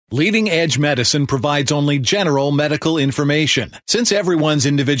Leading Edge Medicine provides only general medical information. Since everyone's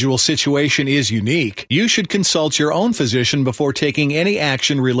individual situation is unique, you should consult your own physician before taking any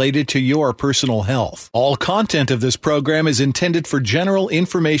action related to your personal health. All content of this program is intended for general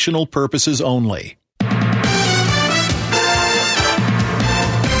informational purposes only.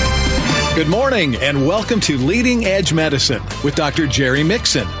 Good morning and welcome to Leading Edge Medicine with Dr. Jerry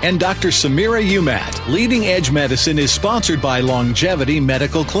Mixon and Dr. Samira Umat. Leading Edge Medicine is sponsored by Longevity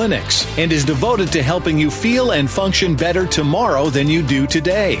Medical Clinics and is devoted to helping you feel and function better tomorrow than you do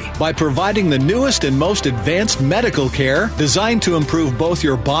today by providing the newest and most advanced medical care designed to improve both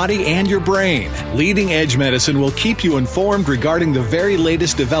your body and your brain. Leading Edge Medicine will keep you informed regarding the very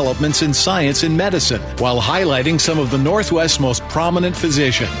latest developments in science and medicine while highlighting some of the Northwest's most prominent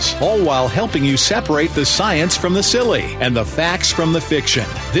physicians, all while helping you separate the science from the silly and the facts from the fiction.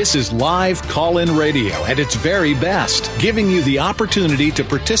 This is live call-in radio at its very best, giving you the opportunity to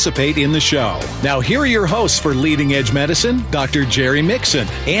participate in the show. Now, here are your hosts for Leading Edge Medicine, Dr. Jerry Mixon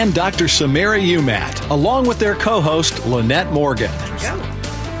and Dr. Samira Umat, along with their co-host, Lynette Morgan.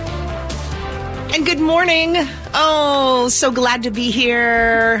 And good morning. Oh, so glad to be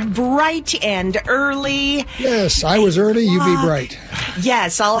here. Bright and early. Yes, I was early. You be bright.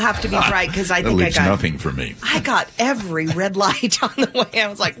 Yes, I'll have to be bright because I think I got nothing for me. I got every red light on the way. I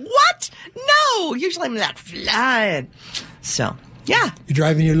was like, what? No. Usually I'm not flying. So, yeah. You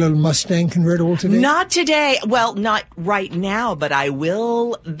driving your little Mustang convertible today? Not today. Well, not right now, but I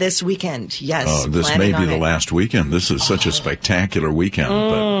will this weekend. Yes. This may be the last weekend. This is such a spectacular weekend.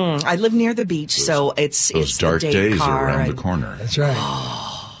 But I live near the beach, so it's those dark days are around the corner. That's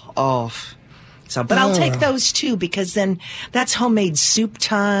right. So, but I'll take those too because then that's homemade soup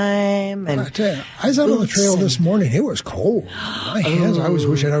time. And I tell you, I was out on the trail this morning. It was cold. My hands. I was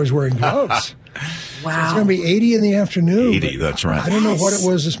wishing I was wearing gloves. Wow. It's going to be 80 in the afternoon. 80, that's right. I don't know what it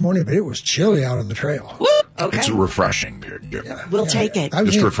was this morning, but it was chilly out on the trail. Woo! Okay. It's refreshing. We'll take it.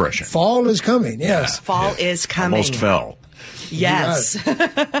 Just refreshing. Fall is coming, yes. Fall is coming. Almost fell. Yes.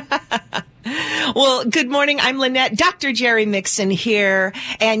 Well, good morning. I'm Lynette. Dr. Jerry Mixon here.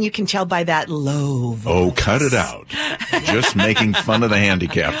 And you can tell by that low voice. Oh, cut it out. Just making fun of the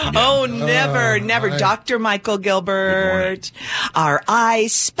handicapped again. Oh, never. Dr. Michael Gilbert, our eye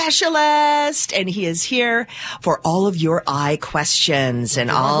specialist. And he is here for all of your eye questions and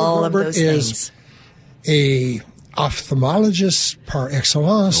all of those things. A ophthalmologist par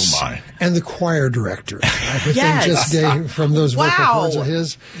excellence and the choir director. Yes. Just from those vocal cords of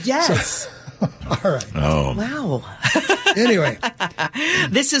his. Yes. All right. Oh. Wow. Anyway.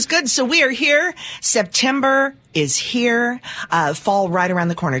 This is good. So we are here. September is here. Fall right around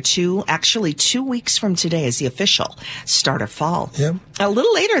the corner. 2 weeks from today is the official start of fall. Yep. A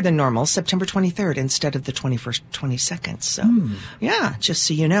little later than normal, September 23rd instead of the 21st, 22nd. So, yeah, just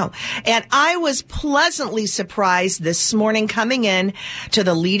so you know. And I was pleasantly surprised this morning coming in to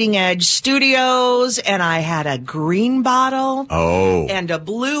the Leading Edge studios, and I had a green bottle and a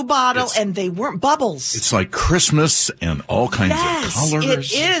blue bottle, and they weren't bubbles. It's like Christmas and all kinds of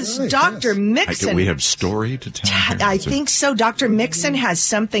colors. It is. Right, Dr. Mixon. Do we have story to tell? I think so. Dr. Mixon has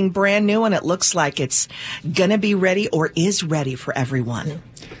something brand new, and it looks like it's going to be ready or is ready for everyone. Yeah.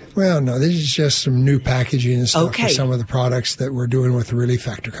 Well, no, this is just some new packaging and stuff for some of the products that we're doing with the Relief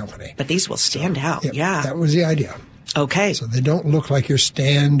Factor Company. But these will stand out. Yeah. That was the idea. Okay. So they don't look like your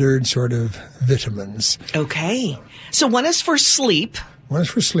standard sort of vitamins. Okay. So one is for sleep. One is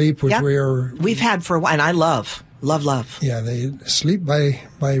for sleep, which we've had for a while, and I love. Yeah, they sleep by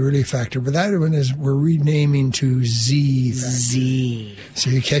Relief Factor, but that one is we're renaming to Z Factor. Z.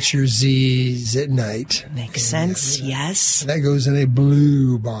 So you catch your Z's at night. Makes sense. Yes. That goes in a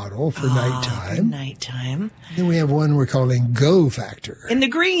blue bottle for nighttime. For nighttime. Then we have one we're calling Go Factor. In the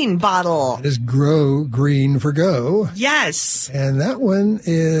green bottle. It is green for go. Yes. And that one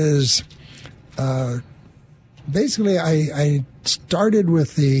is basically I started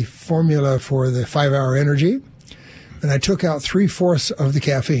with the formula for the 5-hour energy. And I took out 3/4 of the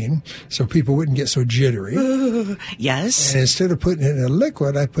caffeine so people wouldn't get so jittery. Yes. And instead of putting it in a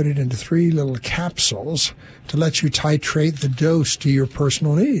liquid, I put it into 3 little capsules to let you titrate the dose to your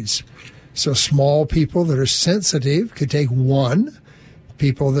personal needs. So small people that are sensitive could take 1.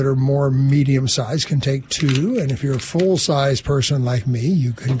 People that are more medium-sized can take 2. And if you're a full-size person like me,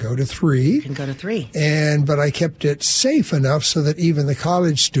 you can go to 3. You can go to 3. But I kept it safe enough so that even the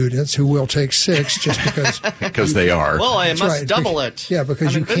college students who will take 6 just because... because they are. Well, I must double it. Yeah,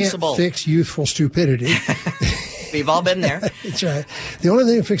 because you can't fix youthful stupidity. We've all been there. That's right. The only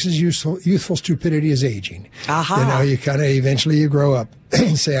thing that fixes youthful stupidity is aging. Aha. You kind of eventually you grow up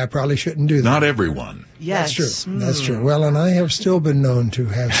and say, I probably shouldn't do that. Not everyone. Yes. That's true. That's true. Well, and I have still been known to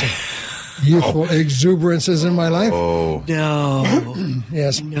have some youthful exuberances in my life. Oh. No.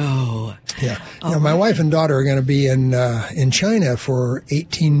 Yes. No. Yeah. My wife and daughter are going to be in China for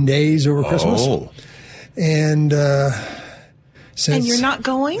 18 days over Christmas. Oh. And And you're not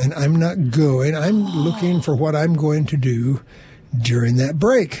going? And I'm not going. I'm looking for what I'm going to do during that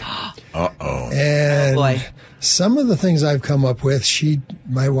break. Uh-oh. And Oh, boy. some of the things I've come up with,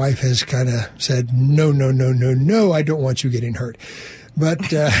 my wife has kind of said, no, I don't want you getting hurt. But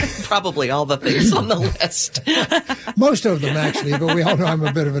Probably all the things on the list. most of them, actually. But we all know I'm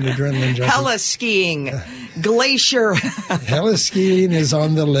a bit of an adrenaline junkie. Hella skiing, glacier. Hella skiing is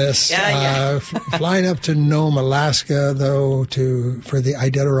on the list. Yeah. Flying up to Nome, Alaska, though, for the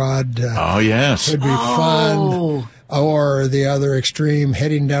Iditarod. Oh, yes. Could be fun. Or the other extreme,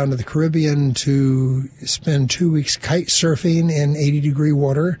 heading down to the Caribbean to spend 2 weeks kite surfing in 80-degree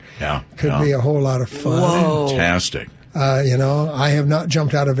water. Yeah. Could be a whole lot of fun. Whoa. Fantastic. I have not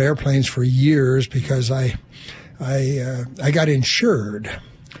jumped out of airplanes for years because I got insured.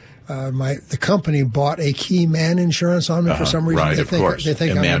 The company bought a key man insurance on me for some reason. Right, They of course. think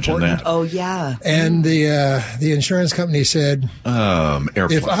I'm Imagine important. that. Oh, yeah. And the insurance company said,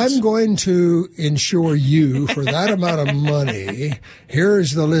 Airplanes. if I'm going to insure you for that amount of money,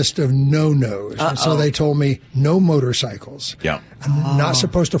 here's the list of no-nos. And so they told me no motorcycles. Yeah. I'm not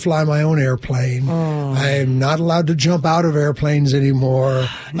supposed to fly my own airplane. I'm not allowed to jump out of airplanes anymore.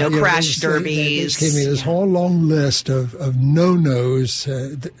 No crash derbies. They gave me this whole long list of no-nos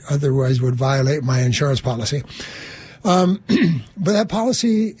that otherwise would violate my insurance policy. But that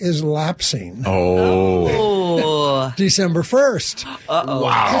policy is lapsing Oh. December 1st.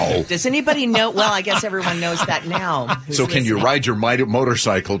 Wow. Does anybody know? Well, I guess everyone knows that now. So can you ride your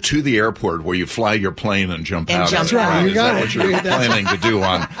motorcycle to the airport where you fly your plane and jump And out? jump Is that out. right? You Is got that it. what you're That's- planning to do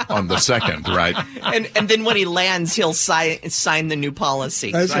on the 2nd, right? And then when he lands, he'll sign the new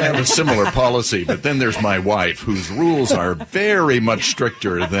policy. That's I have a right. similar policy, but then there's my wife, whose rules are very much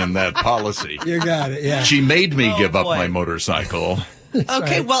stricter than that policy. You got it, yeah. She made me give up boy. my motorcycle.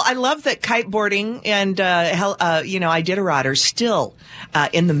 Okay, well, I love that kiteboarding and Iditarod are still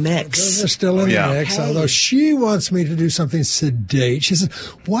in the mix. Those are still in Yeah. the mix, Hey. although she wants me to do something sedate. She says,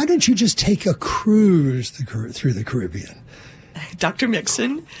 why don't you just take a cruise through the Caribbean? Dr.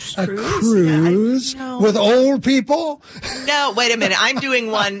 Mixon, A cruise? cruise Yeah, I know. with old people? No, wait a minute. I'm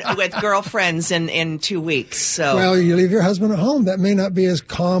doing one with girlfriends in 2 weeks. So Well, you leave your husband at home. That may not be as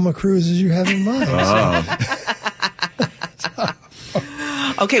calm a cruise as you have in mind.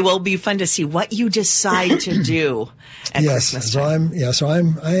 okay, well, it'll be fun to see what you decide to do at Yes, Christmas so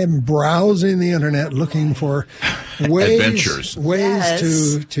time. I am browsing the internet looking for Adventures. ways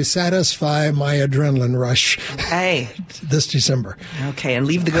Yes. to satisfy my adrenaline rush Hey, this December. okay, and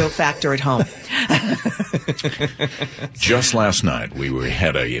leave the go factor at home. Just last night, we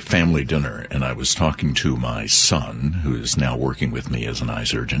had a family dinner, and I was talking to my son, who is now working with me as an eye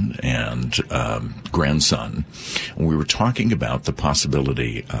surgeon, and grandson. And we were talking about the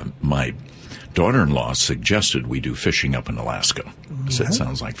possibility. My daughter-in-law suggested we do fishing up in Alaska. I said,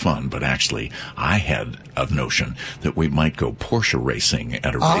 sounds like fun, but actually, I had a notion that we might go Porsche racing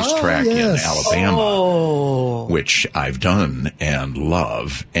at a racetrack yes. in Alabama. Oh, Which I've done and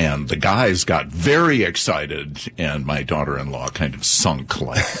love. And the guys got very excited, and my daughter-in-law kind of sunk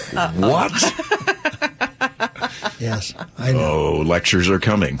like, what? Yes, I know. Oh, lectures are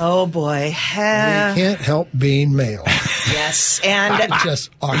coming. oh boy. You can't help being male. Yes, and Just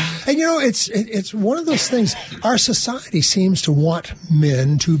are. And it's one of those things. Our society seems to want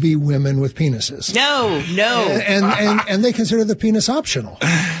men to be women with penises. no. And they consider the penis optional.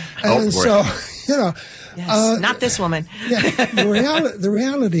 And boy. so, Yes, not this woman. yeah, the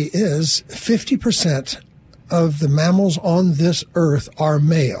reality is 50% of the mammals on this earth are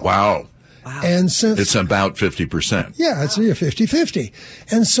male. Wow. And since It's about 50%. yeah, it's 50-50.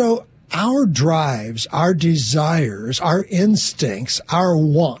 And so our drives, our desires, our instincts, our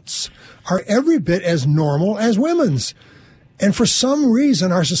wants are every bit as normal as women's. And for some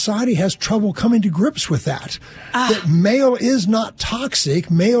reason, our society has trouble coming to grips with that. That male is not toxic.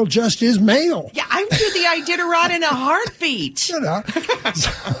 Male just is male. Yeah, I would do the Iditarod in a heartbeat. You know?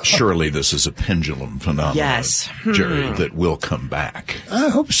 Surely this is a pendulum phenomenon, Yes. Jerry, that will come back. I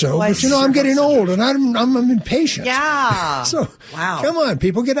hope so. Well, I But, I'm sure getting hope so. old and I'm impatient. Yeah. So, Wow. come on,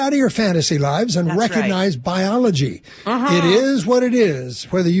 people, get out of your fantasy lives and That's recognize biology. It is what it is,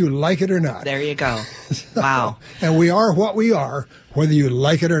 whether you like it or not. There you go. Wow. And we are what we are whether you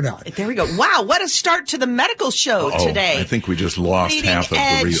like it or not. There we go. Wow, what a start to the medical show today. I think we just lost Leading half of the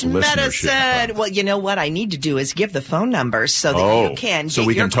Edge listenership. Medicine. Well, you know what I need to do is give the phone numbers so that you can so get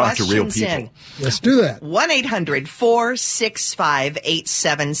we your can talk to real questions people. in. Let's do that.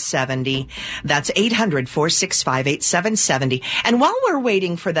 1-800-465-8770. That's 800-465-8770. And while we're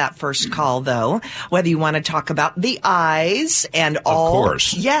waiting for that first call, though, whether you want to talk about the eyes and all. Of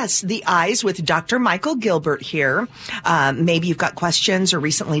course. Yes, the eyes with Dr. Michael Gilbert here. Maybe you've got questions or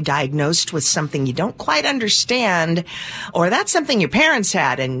recently diagnosed with something you don't quite understand, or that's something your parents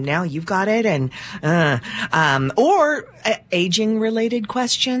had and now you've got it, and or aging related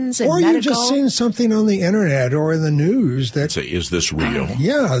questions and or medical. you've just seen something on the internet or in the news that Say, is this real?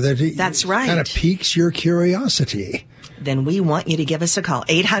 That's right. Kind of piques your curiosity. Then we want you to give us a call.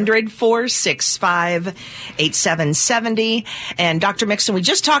 800-465-8770. And Dr. Mixon, we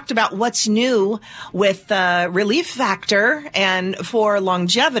just talked about what's new with Relief Factor and for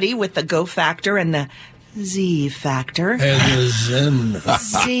longevity with the Go Factor and the Z Factor. And the Zen.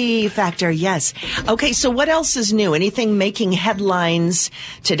 Z Factor, yes. Okay, so what else is new? Anything making headlines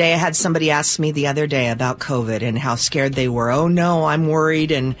today? I had somebody ask me the other day about COVID and how scared they were. Oh no, I'm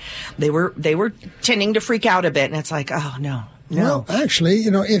worried, and they were tending to freak out a bit. And it's like, oh no. Well, actually,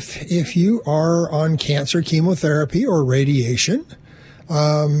 if you are on cancer chemotherapy or radiation,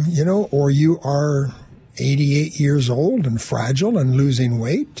 or you are 88 years old and fragile and losing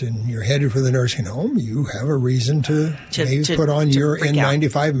weight and you're headed for the nursing home, you have a reason to maybe put on your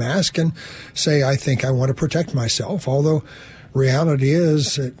N95 mask and say, I think I want to protect myself. Although reality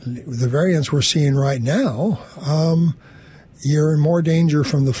is that the variants we're seeing right now, you're in more danger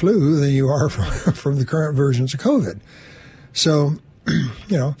from the flu than you are from the current versions of COVID. So,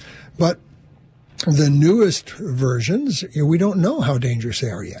 but the newest versions, we don't know how dangerous they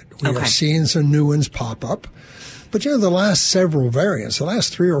are yet. We are seeing some new ones pop up. But, the last several variants, the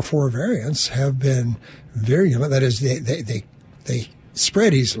last 3 or 4 variants have been virulent. That is, they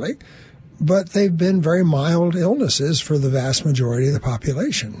spread easily, but they've been very mild illnesses for the vast majority of the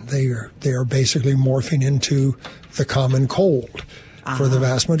population. They are basically morphing into the common cold for the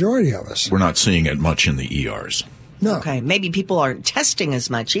vast majority of us. We're not seeing it much in the ERs. No. Okay, maybe people aren't testing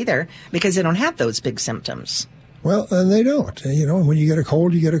as much either because they don't have those big symptoms. Well, and they don't. When you get a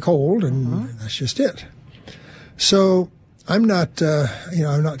cold, you get a cold, and that's just it. So I'm not,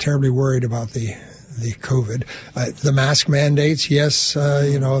 I'm not terribly worried about the COVID. The mask mandates, yes,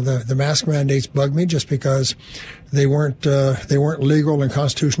 the mask mandates bug me just because they weren't legal and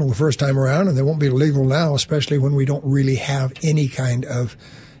constitutional the first time around, and they won't be legal now, especially when we don't really have any kind of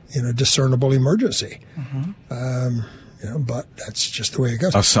discernible emergency. But that's just the way it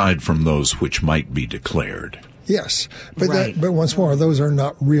goes. Aside from those which might be declared. Yes. But but once more, those are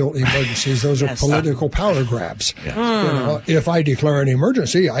not real emergencies. Those are political power grabs. Yes. If I declare an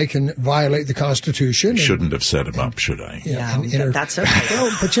emergency, I can violate the Constitution. Shouldn't have set him up, should I? That's okay.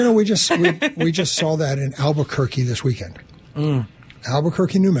 Well, but we just saw that in Albuquerque this weekend.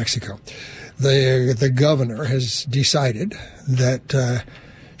 Albuquerque, New Mexico. The governor has decided that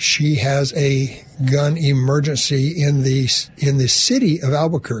she has a gun emergency in the city of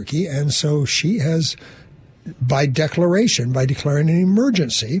Albuquerque, and so she has, by declaring an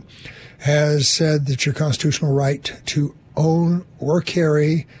emergency, has said that your constitutional right to own or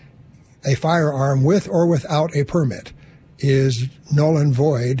carry a firearm with or without a permit is null and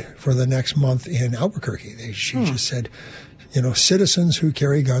void for the next month in Albuquerque. She just said, citizens who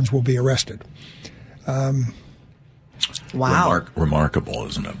carry guns will be arrested. Wow. Remarkable,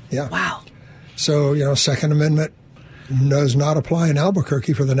 isn't it? Yeah. Wow. So, Second Amendment does not apply in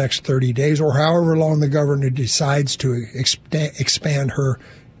Albuquerque for the next 30 days or however long the governor decides to expand her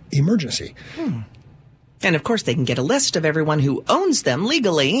emergency. And, of course, they can get a list of everyone who owns them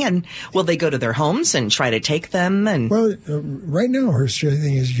legally, and will they go to their homes and try to take them? And well, right now, her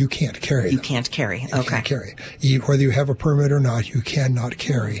thing is you can't carry them. You can't carry. You can't carry. Whether you have a permit or not, you cannot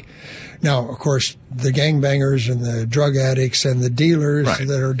carry. Now, of course, the gangbangers and the drug addicts and the dealers that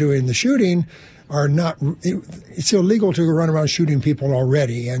are doing the shooting are not, it's illegal to run around shooting people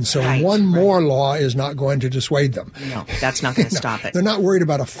already. And so one more law is not going to dissuade them. No, that's not going to stop it. They're not worried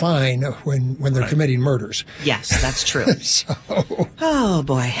about a fine when they're committing murders. Yes, that's true. So, oh,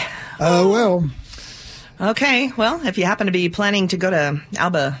 boy. Well. Okay, well, if you happen to be planning to go to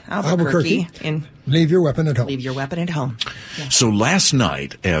Albuquerque leave your weapon at home. Leave your weapon at home. Yeah. So last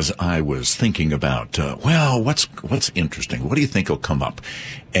night, as I was thinking about, what's interesting? What do you think will come up?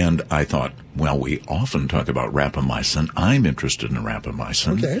 And I thought, well, we often talk about rapamycin. I'm interested in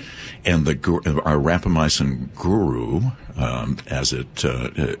rapamycin. Okay. And our rapamycin guru,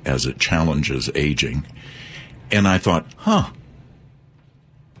 as it challenges aging. And I thought,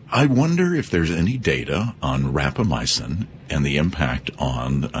 I wonder if there's any data on rapamycin and the impact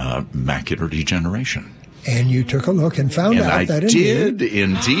on macular degeneration. And you took a look and found out that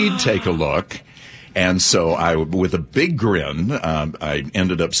indeed take a look. And so I, with a big grin, I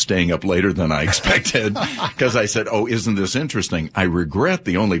ended up staying up later than I expected because I said, oh, isn't this interesting? I regret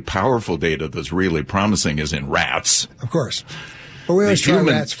the only powerful data that's really promising is in rats. Of course. But we always try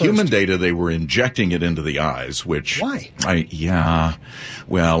rats first. Human data, they were injecting it into the eyes, which... Why?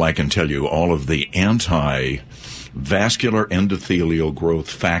 Well, I can tell you all of the anti-vascular endothelial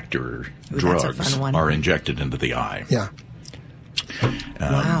growth factor drugs are injected into the eye. Yeah.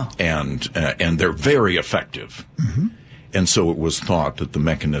 Wow. And they're very effective. Mm-hmm. And so it was thought that the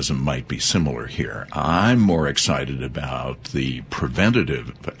mechanism might be similar here. I'm more excited about the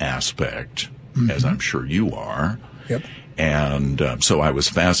preventative aspect, as I'm sure you are. Yep. And so I was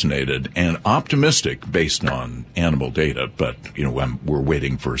fascinated and optimistic based on animal data, but we're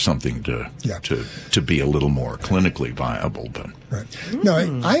waiting for something to be a little more clinically viable. But right.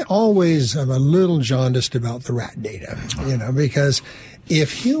 No, I always am a little jaundiced about the rat data, because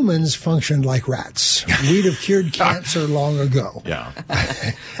if humans functioned like rats, we'd have cured cancer long ago. Yeah.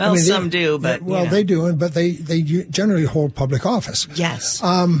 Well, some do, but they do, but they generally hold public office. Yes.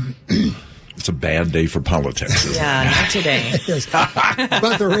 It's a bad day for politics. Yeah, not today. Yes.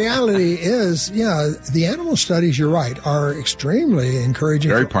 But the reality is, the animal studies, you're right, are extremely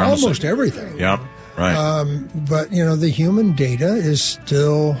encouraging Very for promising. Almost everything. Yep, right. But, the human data is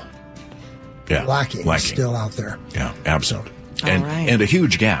still lacking. Still out there. Yeah, absolutely. So. And a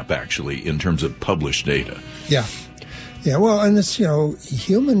huge gap, actually, in terms of published data. Yeah. Yeah, well, and it's,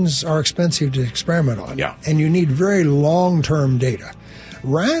 humans are expensive to experiment on. Yeah. And you need very long-term data.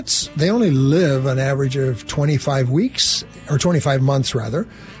 Rats, they only live an average of 25 weeks, or 25 months rather.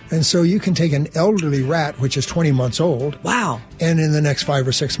 And so you can take an elderly rat, which is 20 months old. Wow. And in the next 5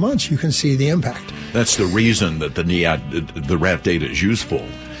 or 6 months, you can see the impact. That's the reason that the rat data is useful.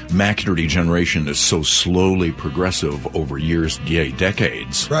 Macular degeneration is so slowly progressive over years,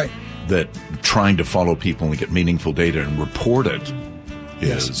 decades. Right. That trying to follow people and get meaningful data and report it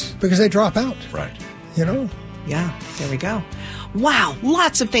is... Because they drop out. Right. Yeah, there we go. Wow,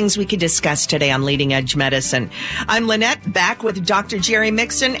 lots of things we could discuss today on Leading Edge Medicine. I'm Lynette, back with Dr. Jerry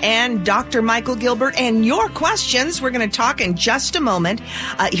Mixon and Dr. Michael Gilbert, and your questions. We're going to talk in just a moment.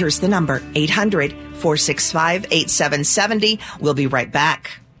 Here's the number, 800-465-8770. We'll be right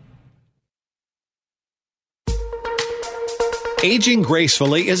back. Aging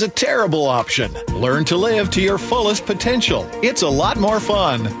gracefully is a terrible option. Learn to live to your fullest potential. It's a lot more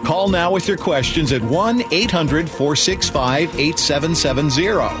fun. Call now with your questions at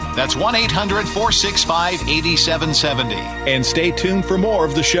 1-800-465-8770. That's 1-800-465-8770. And stay tuned for more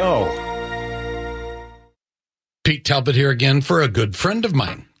of the show. Pete Talbot here again for a good friend of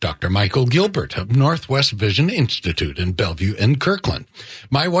mine, Dr. Michael Gilbert of Northwest Vision Institute in Bellevue and Kirkland.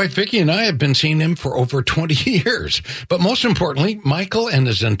 My wife Vicki and I have been seeing him for over 20 years. But most importantly, Michael and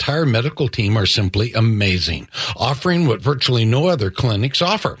his entire medical team are simply amazing, offering what virtually no other clinics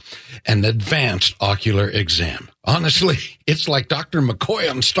offer, an advanced ocular exam. Honestly, it's like Dr. McCoy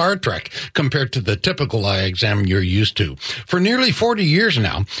on Star Trek compared to the typical eye exam you're used to. For nearly 40 years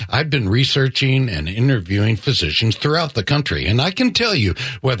now, I've been researching and interviewing physicians throughout the country, and I can tell you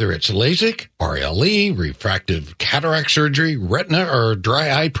whether it's LASIK, RLE, refractive cataract surgery, retina, or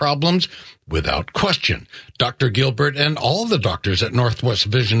dry eye problems, without question, Dr. Gilbert and all the doctors at Northwest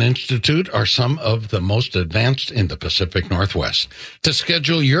Vision Institute are some of the most advanced in the Pacific Northwest. To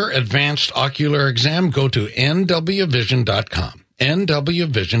schedule your advanced ocular exam, go to nwvision.com,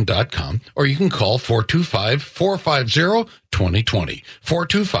 nwvision.com, or you can call 425-450-2020,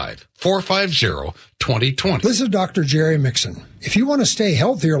 425-450-2020. This is Dr. Jerry Mixon. If you want to stay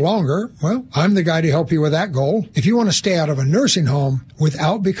healthier longer, well, I'm the guy to help you with that goal. If you want to stay out of a nursing home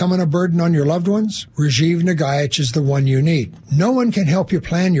without becoming a burden on your loved ones, Rajiv Nagaich is the one you need. No one can help you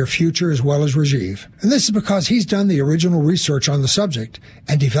plan your future as well as Rajiv. And this is because he's done the original research on the subject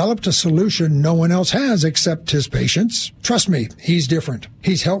and developed a solution no one else has except his patients. Trust me, he's different.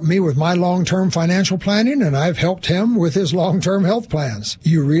 He's helped me with my long-term financial planning, and I've helped him with his long-term health plans.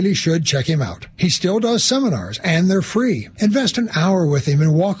 You really should check him out. He still does seminars, and they're free. Invest an hour with him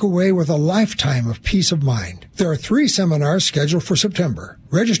and walk away with a lifetime of peace of mind. There are 3 seminars scheduled for September.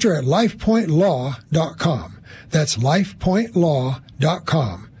 Register at lifepointlaw.com. That's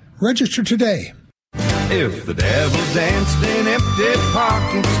lifepointlaw.com. Register today. If the devil danced in empty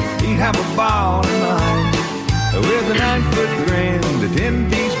pockets, he'd have a ball tonight. With a 9-foot grin, a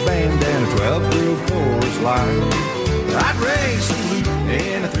 10-piece band, and a 12-girl chorus line. I'd race the loop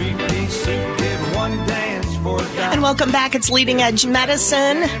in a 3-piece suit, everyone dance for a dime. And welcome back. It's Leading Edge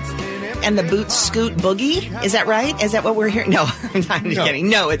Medicine and the Boot Scoot Boogie. Is that right? Is that what we're hearing? No, I'm just kidding.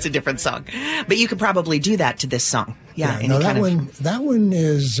 No, it's a different song. But you could probably do that to this song. Yeah. No, that one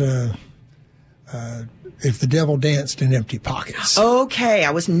is If the Devil Danced in Empty Pockets. Okay,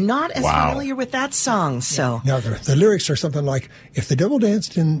 I was not as familiar with that song. So now the lyrics are something like, if the devil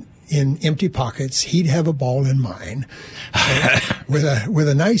danced in empty pockets, he'd have a ball in mine. with a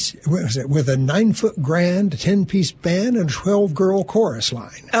 9-foot grand, a 10-piece band, and a 12-girl chorus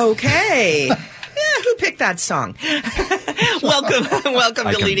line. Okay. Who picked that song? Welcome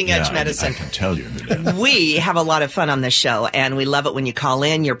to Leading Edge Medicine. I can tell you who did. We have a lot of fun on this show, and we love it when you call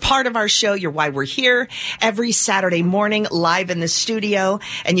in. You're part of our show. You're why we're here every Saturday morning live in the studio,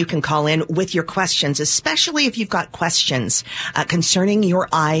 and you can call in with your questions, especially if you've got questions concerning your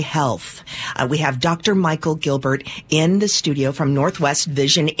eye health. We have Dr. Michael Gilbert in the studio from Northwest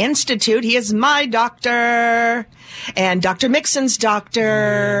Vision Institute. He is my doctor and Dr. Mixon's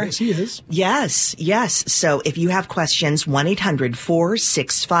doctor. Yes, he is. Yes. So if you have questions,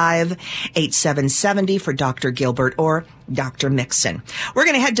 1-800-465-8770 for Dr. Gilbert or Dr. Mixon. We're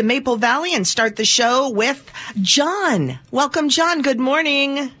going to head to Maple Valley and start the show with John. Welcome, John. Good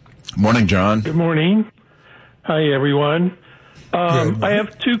morning. Morning, John. Good morning. Hi, everyone. I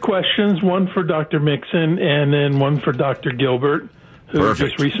have two questions, one for Dr. Mixon and then one for Dr. Gilbert, who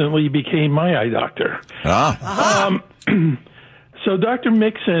just recently became my eye doctor. So, Dr.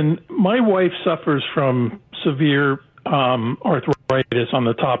 Mixon, my wife suffers from severe arthritis on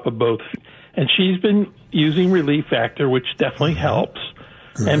the top of both, and she's been using Relief Factor, which definitely helps.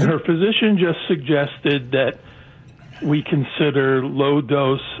 Good. And her physician just suggested that we consider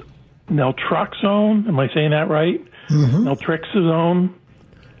low-dose naltrexone. Am I saying that right? Mm-hmm.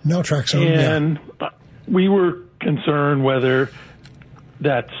 Naltrexone, and we were concerned whether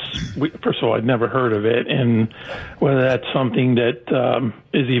first of all, I'd never heard of it, and whether that's something that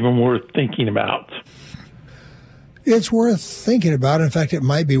is even worth thinking about. It's worth thinking about. In fact, it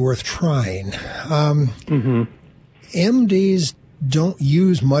might be worth trying. MDs don't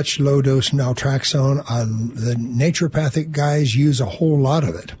use much low-dose naltrexone. The naturopathic guys use a whole lot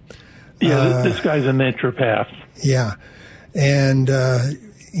of it. Yeah, this guy's a naturopath. Yeah, and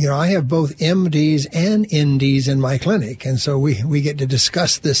I have both MDs and NDs in my clinic, and so we get to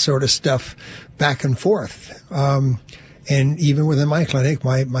discuss this sort of stuff back and forth. And even within my clinic,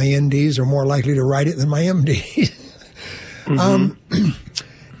 my NDs are more likely to write it than my MDs.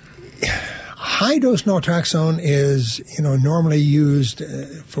 High-dose naltrexone is, normally used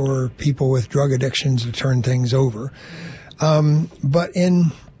for people with drug addictions to turn things over. But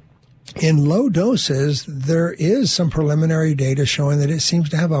in low doses, there is some preliminary data showing that it seems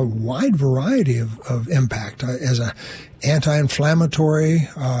to have a wide variety of impact as an anti-inflammatory.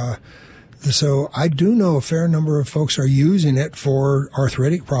 So I do know a fair number of folks are using it for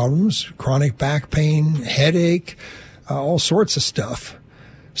arthritic problems, chronic back pain, headache, all sorts of stuff.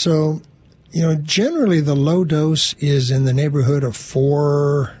 So, generally the low dose is in the neighborhood of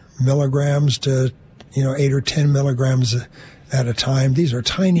 4 milligrams to, 8 or 10 milligrams at a time. These are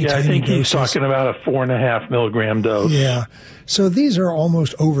tiny I think doses. He's talking about a 4.5 milligram dose. Yeah. So these are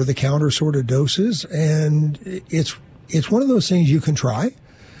almost over-the-counter sort of doses, and it's one of those things you can try.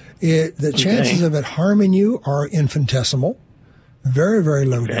 The chances of it harming you are infinitesimal. Very, very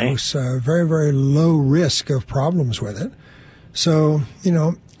low dose. Very, very low risk of problems with it. So,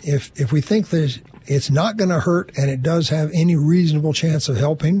 if we think that it's not going to hurt and it does have any reasonable chance of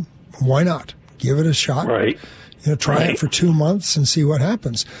helping, why not? Give it a shot. Right. Try it for 2 months and see what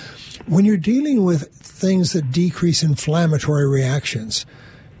happens. When you're dealing with things that decrease inflammatory reactions,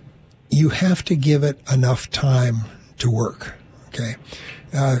 you have to give it enough time to work. Okay.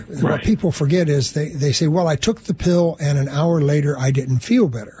 What people forget is they say, well, I took the pill and an hour later I didn't feel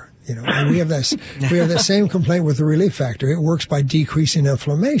better. And we have that same complaint with the Relief Factor. It works by decreasing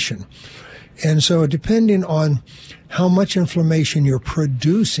inflammation. And so depending on how much inflammation you're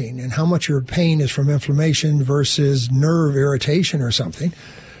producing and how much your pain is from inflammation versus nerve irritation or something,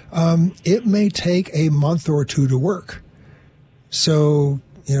 it may take a month or two to work. So,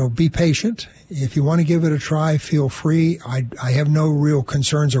 be patient. If you want to give it a try, feel free. I have no real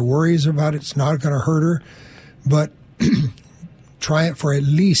concerns or worries about it. It's not going to hurt her, but try it for at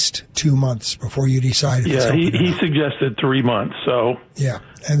least 2 months before you decide. He suggested 3 months. So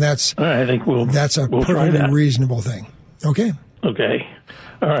and that's all right, I think that's a perfectly reasonable thing. Okay.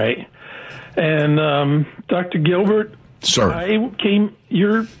 All right. And Dr. Gilbert, sir, I'm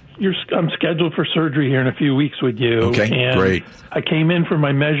scheduled for surgery here in a few weeks with you. Okay, and great. I came in for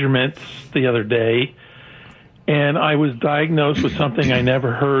my measurements the other day, and I was diagnosed with something I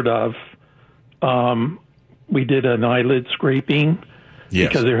never heard of we did an eyelid scraping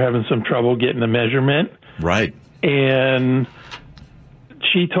because they're having some trouble getting the measurement. Right. And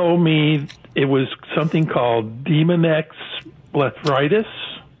she told me it was something called Demodex blepharitis.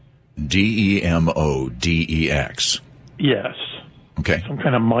 Demodex. Yes. Okay. Some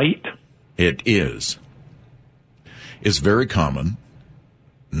kind of mite. It is. It's very common.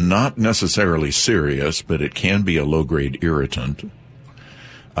 Not necessarily serious, but it can be a low-grade irritant.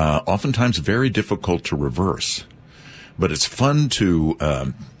 Oftentimes very difficult to reverse. But it's fun to,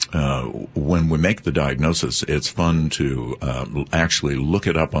 when we make the diagnosis, it's fun to actually look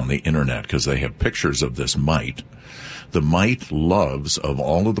it up on the internet because they have pictures of this mite. The mite loves, of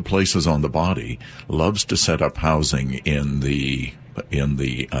all of the places on the body, loves to set up housing in the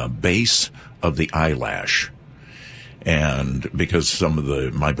base of the eyelash. And because some of the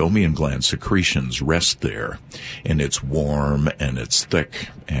meibomian gland secretions rest there, and it's warm and it's thick,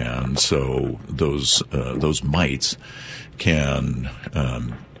 and so those mites can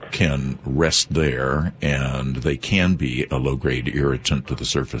rest there, and they can be a low-grade irritant to the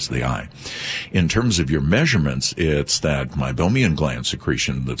surface of the eye. In terms of your measurements, it's that meibomian gland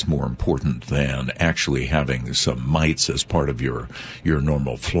secretion that's more important than actually having some mites as part of your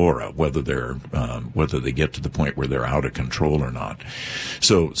normal flora, whether they get to the point where they're out of control or not.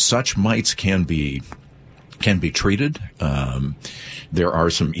 So such mites can be treated. There are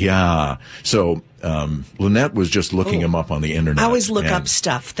some, So Lynette was just looking them up on the internet. I always look up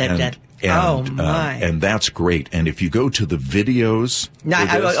stuff that oh my! And that's great. And if you go to the videos,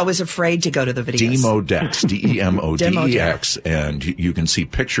 I was afraid to go to the videos. Demodex, Demodex, and you can see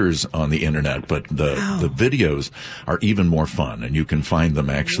pictures on the internet. But the videos are even more fun, and you can find them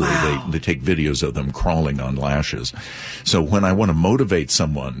actually. Wow. They take videos of them crawling on lashes. So when I want to motivate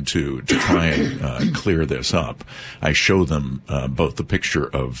someone to try and clear this up, I show them both the picture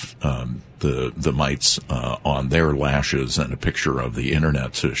of the mites on their lashes and a picture of the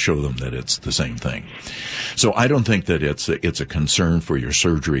internet to show them that it's the same thing. So I don't think that it's a concern for your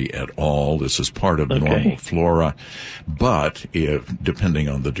surgery at all. This is part of normal flora, but depending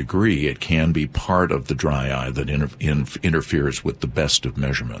on the degree, it can be part of the dry eye that interferes with the best of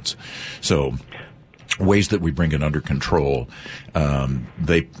measurements. So ways that we bring it under control,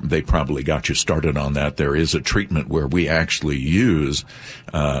 they probably got you started on that. There is a treatment where we actually use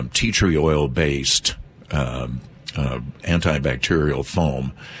tea tree oil based antibacterial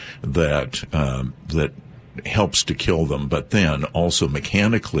foam that helps to kill them, but then also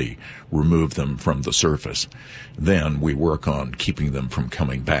mechanically remove them from the surface. Then we work on keeping them from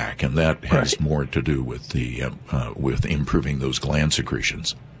coming back, and that has more to do with with improving those gland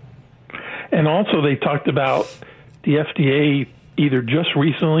secretions. And also they talked about the FDA either just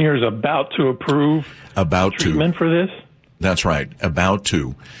recently or is about to approve treatment for this. That's right, about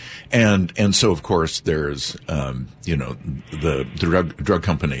to. And so, of course, there's, the drug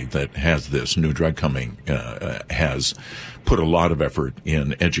company that has this new drug coming, has put a lot of effort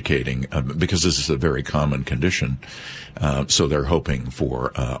in educating, because this is a very common condition. So they're hoping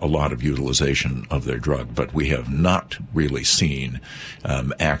for a lot of utilization of their drug, but we have not really seen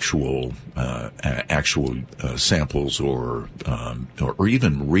actual samples or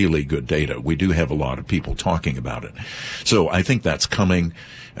even really good data. We do have a lot of people talking about it. So I think that's coming.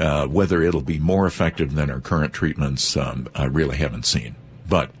 Whether it'll be more effective than our current treatments, I really haven't seen.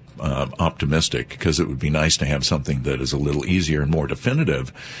 But optimistic, because it would be nice to have something that is a little easier and more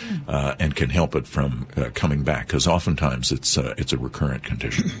definitive, and can help it from coming back, because oftentimes it's a recurrent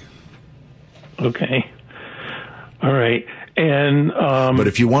condition. Okay. All right. And but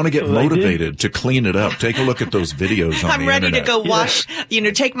if you want to get motivated to clean it up, take a look at those videos on I'm the ready internet. to go wash,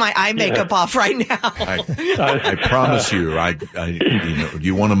 take my eye makeup off right now. I promise you,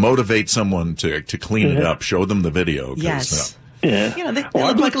 you want to motivate someone to clean it up, show them the video. Yes. They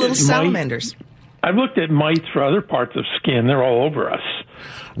look like little salamanders. I've looked at mites for other parts of skin. They're all over us.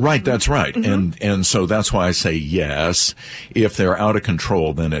 Right, that's right. Mm-hmm. And so that's why I say yes. If they're out of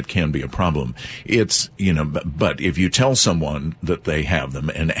control, then it can be a problem. It's, but if you tell someone that they have them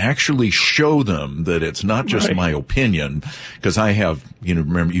and actually show them that it's not just my opinion, because I have,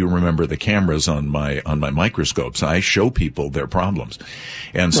 you remember the cameras on my microscopes, I show people their problems.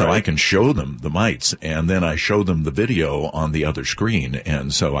 And so I can show them the mites, and then I show them the video on the other screen.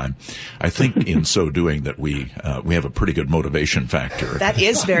 And so I think in so doing that we have a pretty good motivation factor. That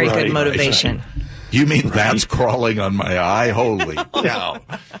is very good motivation. You mean that's crawling on my eye? Holy cow.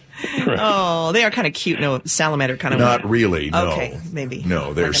 Oh, they are kind of cute. No, salamander kind of. Not really. No. Okay, maybe.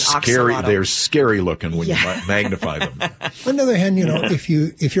 No, they're like scary. oxalotl. They're scary looking when you magnify them. On the other hand,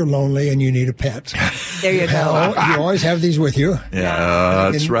 if you're lonely and you need a pet, There you go. you always have these with you. Yeah,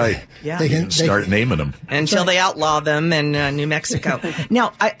 that's right. Yeah. They You can can start naming them. Until they outlaw them in New Mexico.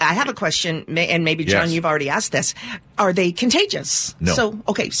 Now, I have a question, and maybe, John, Yes. you've already asked this. Are they contagious? No.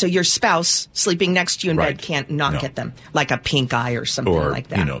 So your spouse sleeping next to you in Right. bed can't not No. get them, like a pink eye or something Or, like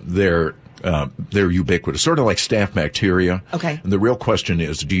that. they're ubiquitous, sort of like staph bacteria. Okay. And the real question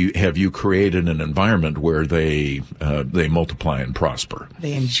is, have you created an environment where they multiply and prosper?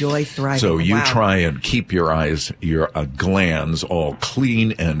 They enjoy thriving. So you Wow. try and keep your glands all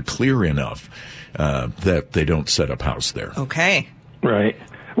clean and clear enough that they don't set up house there. Okay. Right.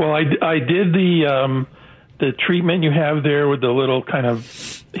 Well, I did the treatment you have there with the little kind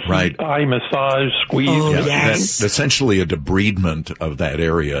of Right. eye massage squeeze. Oh, Yeah, yes. that's essentially a debridement of that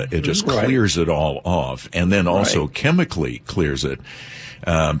area. It just Right. clears it all off, and then also Right. chemically clears it.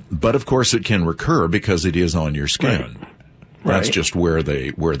 But of course, it can recur because it is on your skin. That's Right. just where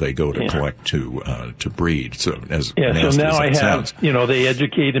they go to Yeah. collect to breed. So as Yeah, so nasty now as I that have, sounds. they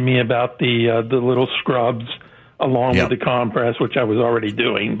educated me about the little scrubs along Yeah. with the compress, which I was already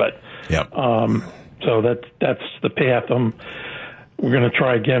doing. But Yeah. so that's the path. We're going to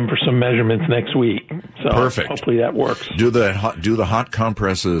try again for some measurements next week. So Perfect. hopefully that works. Do the hot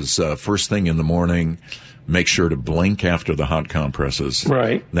compresses first thing in the morning. Make sure to blink after the hot compresses.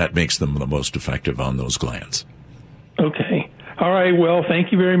 Right. That makes them the most effective on those glands. Okay. All right. Well,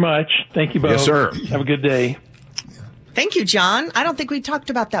 thank you very much. Thank you both. Yes, sir. Have a good day. Thank you, John. I don't think we talked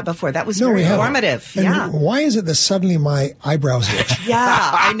about that before. That was No, very we haven't. informative. And Yeah. why is it that suddenly my eyebrows itch?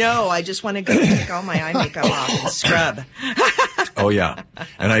 Yeah, I know. I just want to go take all my eye makeup off and scrub. Oh, yeah.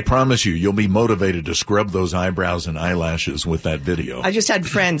 And I promise you'll be motivated to scrub those eyebrows and eyelashes with that video. I just had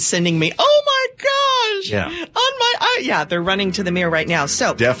friends sending me, oh my gosh, Yeah. on my eye. Yeah, they're running to the mirror right now.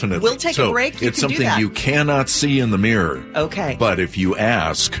 So Definitely. we'll take So a break. You it's can do something that. you cannot see in the mirror. Okay. But if you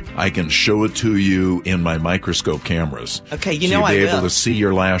ask, I can show it to you in my microscope cameras. Okay, you so know you'll I be will. able to see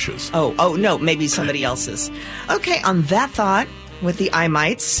your lashes. Oh, no, maybe somebody else's. Okay, on that thought, with the eye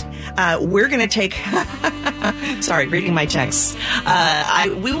mites, we're going to take, sorry, reading my texts.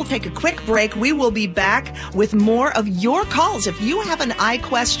 We will take a quick break. We will be back with more of your calls. If you have an eye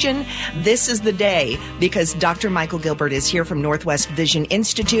question, this is the day, because Dr. Michael Gilbert is here from Northwest Vision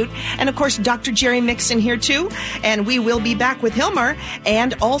Institute. And of course, Dr. Jerry Mixon here too. And we will be back with Hilmer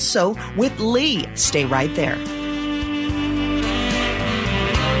and also with Lee. Stay right there.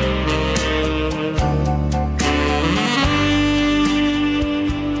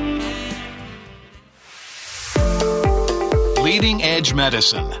 Leading Edge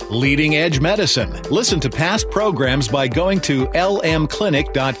Medicine. Leading Edge Medicine. Listen to past programs by going to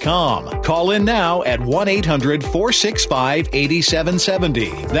lmclinic.com. Call in now at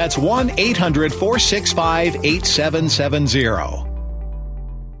 1-800-465-8770. That's 1-800-465-8770.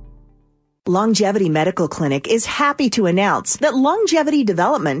 Longevity Medical Clinic is happy to announce that Longevity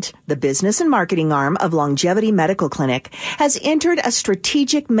Development, the business and marketing arm of Longevity Medical Clinic, has entered a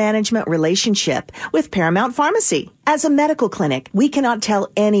strategic management relationship with Paramount Pharmacy. As a medical clinic, we cannot tell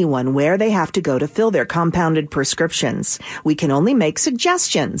anyone where they have to go to fill their compounded prescriptions. We can only make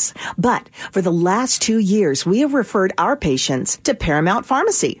suggestions. But for the last 2 years, we have referred our patients to Paramount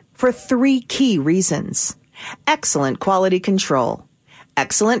Pharmacy for 3 key reasons. Excellent quality control,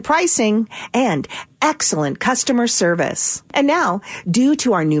 excellent pricing, and excellent customer service. And now, due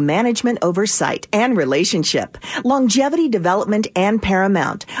to our new management oversight and relationship, Longevity Development and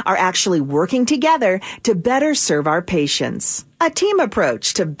Paramount are actually working together to better serve our patients. A team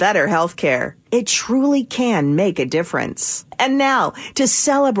approach to better healthcare. It truly can make a difference. And now, to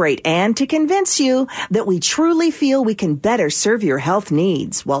celebrate and to convince you that we truly feel we can better serve your health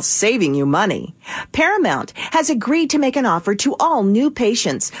needs while saving you money, Paramount has agreed to make an offer to all new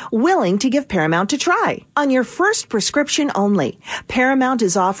patients willing to give Paramount a try. On your first prescription only, Paramount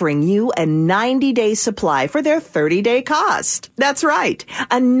is offering you a 90-day supply for their 30-day cost. That's right,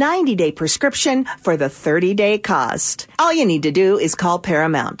 a 90-day prescription for the 30-day cost. All you need to do is call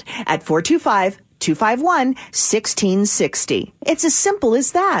Paramount at 425-251-1660. It's as simple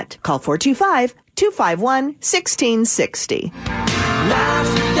as that. Call 425-251-1660.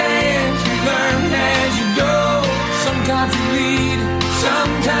 Life's a dance, you learn as you go. Sometimes you lead,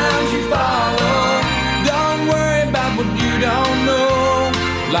 sometimes you follow. Don't worry about what you don't know.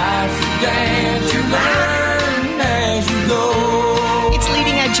 Life's a dance, you learn as you go. It's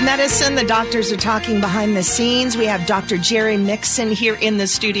Leading Edge Edge Medicine. The doctors are talking behind the scenes. We have Dr. Jerry Mixon here in the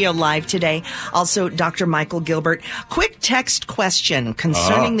studio live today. Also, Dr. Michael Gilbert. Quick text question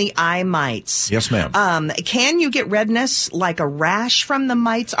concerning the eye mites. Yes, ma'am. Can you get redness like a rash from the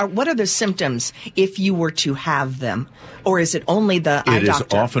mites? Or what are the symptoms if you were to have them? Or is it only the eye doctor? It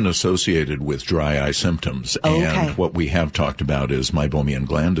is often associated with dry eye symptoms. Okay. And what we have talked about is meibomian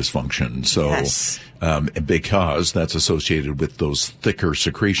gland dysfunction. So, Yes. Because that's associated with those thicker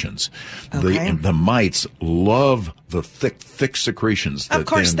secretions. Okay. The mites love the thick secretions. Of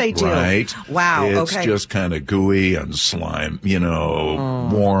course they do. Right? Wow, It's okay. just kind of gooey and slime,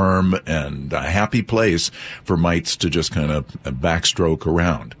 warm and a happy place for mites to just kind of backstroke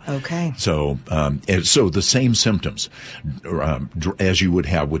around. Okay. So, so the same symptoms as you would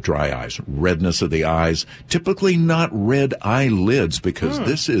have with dry eyes. Redness of the eyes, typically not red eyelids, because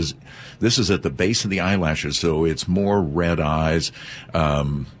this is at the base of the eyelashes, so it's more red eyes,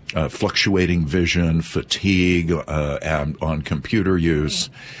 fluctuating vision, fatigue on computer use.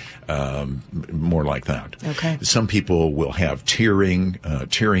 More like that. Okay. Some people will have tearing.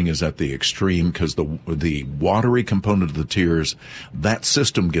 Tearing is at the extreme because the watery component of the tears, that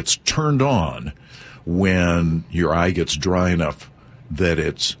system gets turned on when your eye gets dry enough that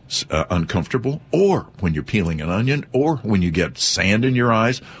it's uncomfortable, or when you're peeling an onion, or when you get sand in your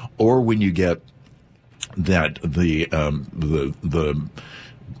eyes, or when you get that the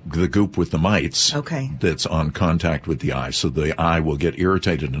goop with the mites that's on contact with the eye. So the eye will get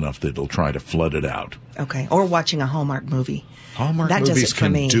irritated enough that it'll try to flood it out. Okay. Or watching a Hallmark movie. Hallmark That does movies it for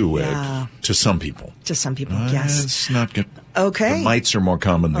can me. do it Yeah. to some people. To some people, yes. It's not good. Okay. The mites are more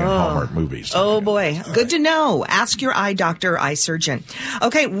common than Hallmark movies. Oh, boy. Good to know. Ask your eye doctor, eye surgeon.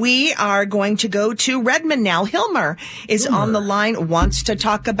 Okay, we are going to go to Redmond now. Hilmer is on the line, wants to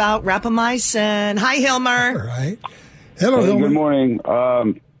talk about rapamycin. Hi, Hilmer. All right. Hello, Hey, Hilmer. good morning.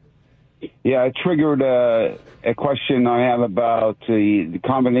 It triggered a question I have about the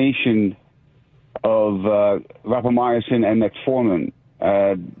combination of rapamycin and metformin.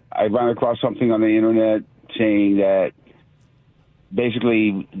 I ran across something on the internet saying that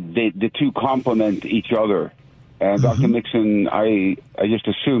basically the two complement each other. And Dr. Mixon, I just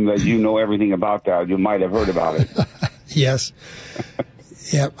assume that you know everything about that. You might have heard about it. Yes.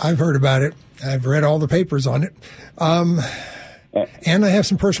 Yeah, I've heard about it. I've read all the papers on it. And I have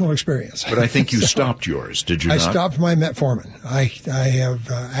some personal experience. But I think you stopped yours, did you I not? stopped my metformin. I have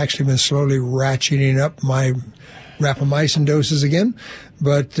actually been slowly ratcheting up my rapamycin doses again,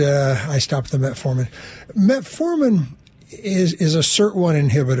 but I stopped the metformin. Metformin is a SIRT1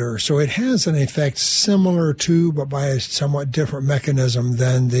 inhibitor, so it has an effect similar to, but by a somewhat different mechanism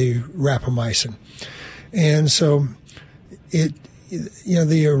than the rapamycin. And so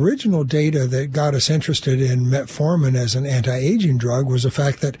the original data that got us interested in metformin as an anti-aging drug was the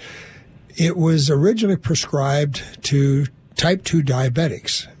fact that it was originally prescribed to type 2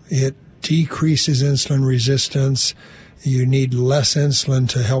 diabetics. It decreases insulin resistance. You need less insulin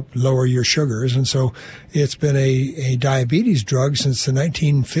to help lower your sugars. And so it's been a diabetes drug since the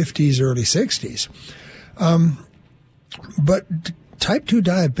 1950s, early 60s. But type 2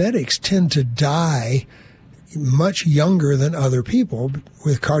 diabetics tend to die much younger than other people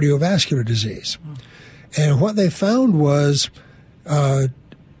with cardiovascular disease. And what they found was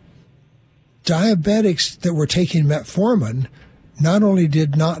diabetics that were taking metformin not only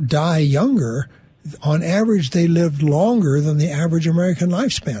did not die younger, on average they lived longer than the average American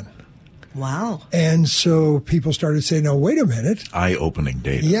lifespan. Wow. And so people started saying, no, wait a minute. Eye-opening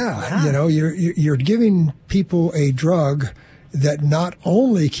data. Yeah, you're giving people a drug that not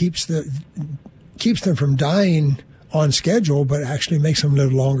only keeps them from dying on schedule, but actually makes them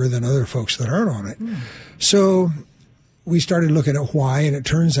live longer than other folks that aren't on it. So we started looking at why, and it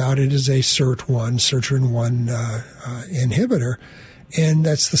turns out it is a SIRT1 inhibitor, and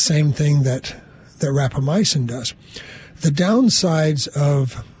that's the same thing that rapamycin does. The downsides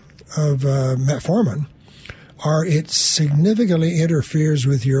of metformin are it significantly interferes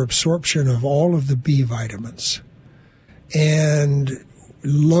with your absorption of all of the B vitamins. And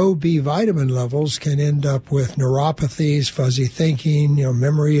low B vitamin levels can end up with neuropathies, fuzzy thinking,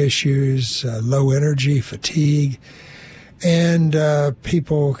 memory issues, low energy, fatigue, and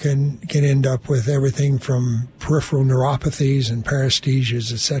people can end up with everything from peripheral neuropathies and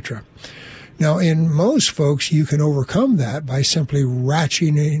paresthesias, etc. Now, in most folks, you can overcome that by simply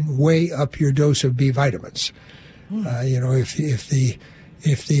ratcheting way up your dose of B vitamins. If the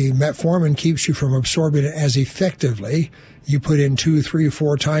metformin keeps you from absorbing it as effectively, you put in 2, 3,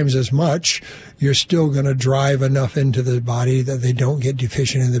 4 times as much, you're still going to drive enough into the body that they don't get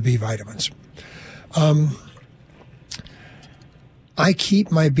deficient in the B vitamins. I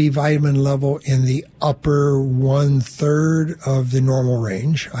keep my B vitamin level in the upper 1/3 of the normal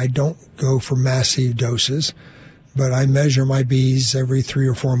range. I don't go for massive doses, but I measure my Bs every 3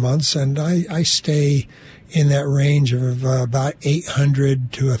 or 4 months, and I stay in that range of about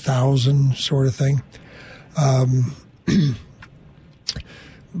 800 to 1,000 sort of thing.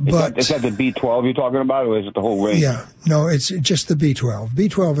 But is that the B12 you're talking about, or is it the whole range? Yeah, no, it's just the B12.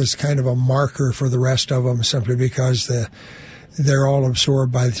 B12 is kind of a marker for the rest of them, simply because they're all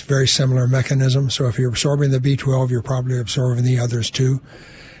absorbed by very similar mechanisms. So if you're absorbing the B12, you're probably absorbing the others too.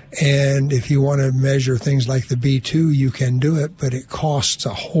 And if you want to measure things like the B2, you can do it, but it costs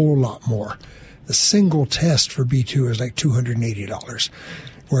a whole lot more. The single test for B2 is like $280,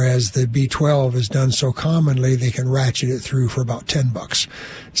 whereas the B12 is done so commonly they can ratchet it through for about $10.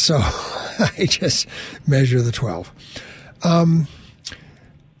 So I just measure the 12.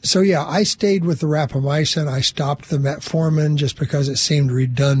 So yeah, I stayed with the rapamycin. I stopped the metformin just because it seemed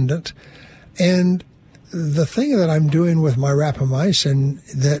redundant. And the thing that I'm doing with my rapamycin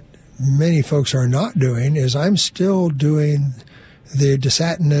that many folks are not doing is I'm still doing the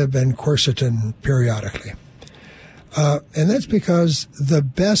dasatinib and quercetin periodically. And that's because the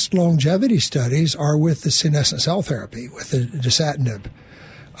best longevity studies are with the senescent cell therapy, with the dasatinib.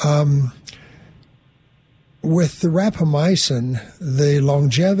 With the rapamycin, the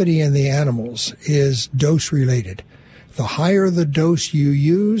longevity in the animals is dose-related. The higher the dose you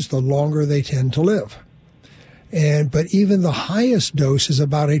use, the longer they tend to live. But even the highest dose is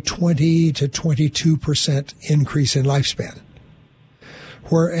about a 20 to 22% increase in lifespan.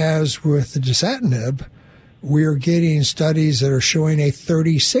 Whereas with the dasatinib, we're getting studies that are showing a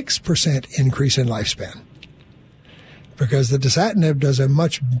 36% increase in lifespan, because the dasatinib does a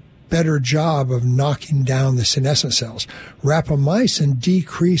much better job of knocking down the senescent cells. Rapamycin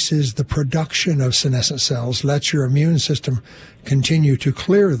decreases the production of senescent cells, lets your immune system continue to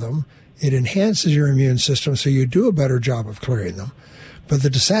clear them. It enhances your immune system so you do a better job of clearing them. But the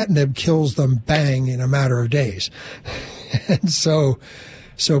dasatinib kills them bang in a matter of days. And so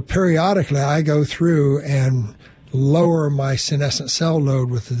periodically I go through and lower my senescent cell load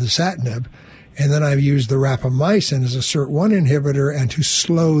with the dasatinib, and then I've used the rapamycin as a SIRT1 inhibitor and to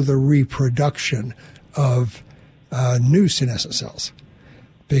slow the reproduction of new senescent cells.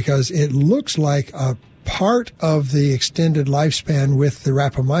 Because it looks like a part of the extended lifespan with the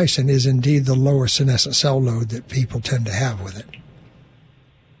rapamycin is indeed the lower senescent cell load that people tend to have with it.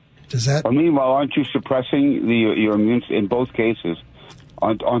 Does that... Meanwhile, aren't you suppressing your immune in both cases?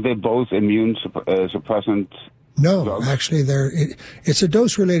 Aren't they both immune suppressant? No, drugs? Actually, it's a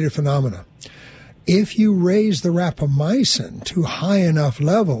dose-related phenomena. If you raise the rapamycin to high enough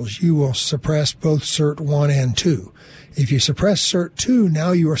levels, you will suppress both SIRT1 and 2. If you suppress SIRT2,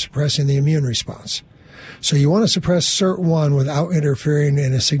 now you are suppressing the immune response. So you want to suppress SIRT1 without interfering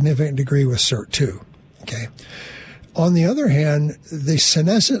in a significant degree with SIRT2. Okay. On the other hand, the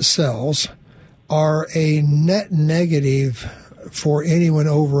senescent cells are a net negative for anyone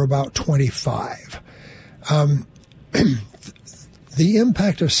over about 25. The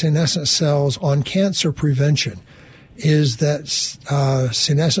impact of senescent cells on cancer prevention is that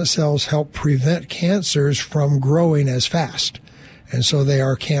senescent cells help prevent cancers from growing as fast. And so they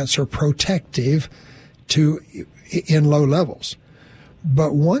are cancer protective in low levels.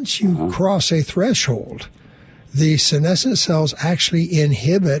 But once you cross a threshold, the senescent cells actually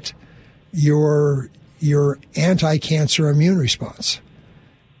inhibit your anti-cancer immune response.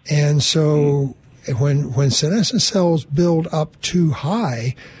 And so when senescent cells build up too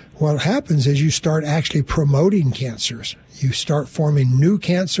high, what happens is you start actually promoting cancers. You start forming new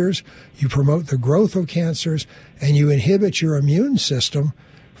cancers, you promote the growth of cancers, and you inhibit your immune system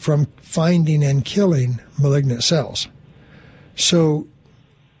from finding and killing malignant cells. So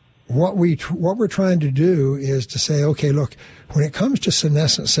what we're trying to do is to say, okay, look, when it comes to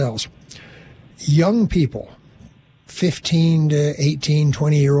senescent cells, young people, 15 to 18,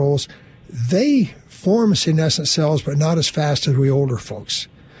 20-year-olds, they form senescent cells, but not as fast as we older folks.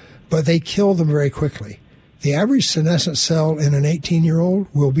 But they kill them very quickly. The average senescent cell in an 18-year-old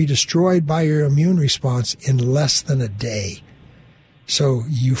will be destroyed by your immune response in less than a day. So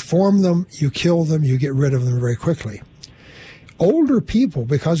you form them, you kill them, you get rid of them very quickly. Older people,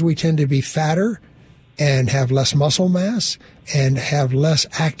 because we tend to be fatter and have less muscle mass and have less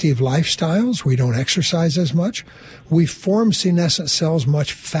active lifestyles, we don't exercise as much, we form senescent cells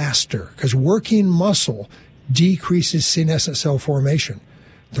much faster because working muscle decreases senescent cell formation.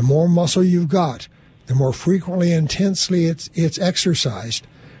 The more muscle you've got, the more frequently and intensely it's exercised,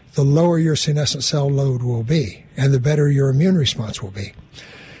 the lower your senescent cell load will be and the better your immune response will be.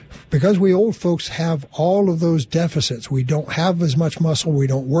 Because we old folks have all of those deficits. We don't have as much muscle. We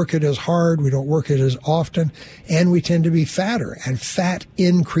don't work it as hard. We don't work it as often. And we tend to be fatter. And fat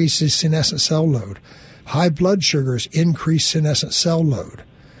increases senescent cell load. High blood sugars increase senescent cell load.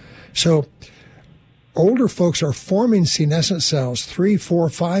 So older folks are forming senescent cells 3, 4,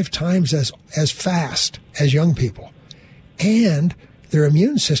 5 times as fast as young people. And their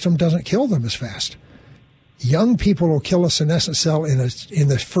immune system doesn't kill them as fast. Young people will kill a senescent cell in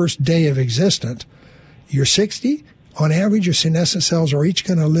the first day of existence. You're 60, on average, your senescent cells are each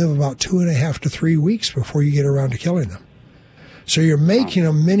going to live about 2.5 to 3 weeks before you get around to killing them. So you're making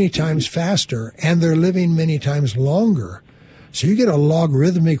them many times faster, and they're living many times longer. So you get a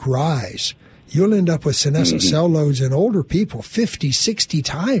logarithmic rise. You'll end up with senescent cell loads in older people 50, 60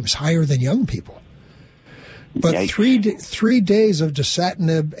 times higher than young people. But 3 days of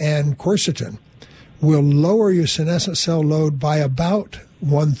dasatinib and quercetin will lower your senescent cell load by about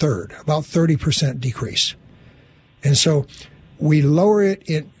 1/3, about 30% decrease. And so we lower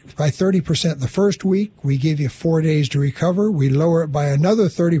it by 30% the first week. We give you 4 days to recover. We lower it by another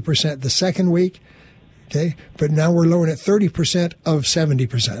 30% the second week. Okay. But now we're lowering it 30% of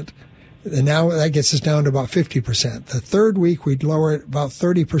 70%. And now that gets us down to about 50%. The third week, we'd lower it about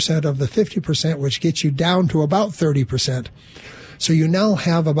 30% of the 50%, which gets you down to about 30%. So you now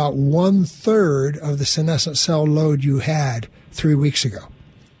have about 1/3 of the senescent cell load you had 3 weeks ago.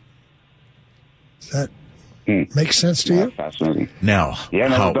 Does that make sense to you? Fascinating. Now,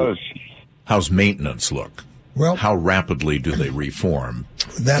 it does. How's maintenance look? Well, how rapidly do they reform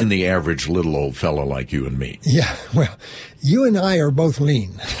in the average little old fellow like you and me? Yeah, well, you and I are both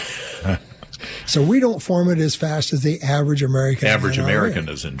lean. So we don't form it as fast as the average American. Average American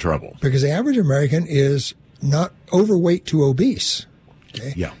is in trouble. Because the average American is not overweight to obese.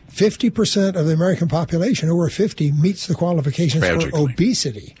 Okay? Yeah. 50% of the American population over 50 meets the qualifications for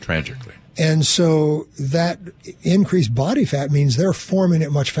obesity. Tragically. And so that increased body fat means they're forming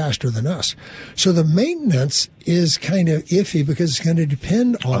it much faster than us. So the maintenance is kind of iffy because it's going to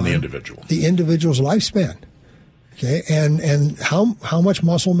depend on the individual. The individual's lifespan. Okay, and how much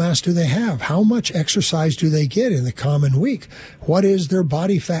muscle mass do they have? How much exercise do they get in the common week? What is their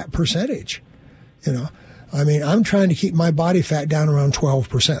body fat percentage? You know, I mean, I'm trying to keep my body fat down around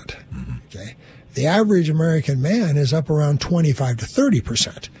 12%. Okay, the average American man is up around 25 to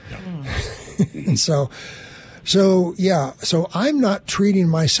 30%. And so I'm not treating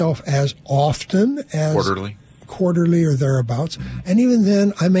myself as often as quarterly or thereabouts. And even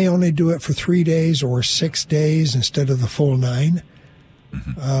then, I may only do it for 3 days or 6 days instead of the full 9.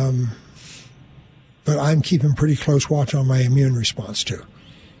 But I'm keeping pretty close watch on my immune response too.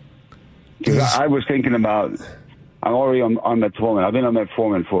 I was thinking about, I'm already on metformin. I've been on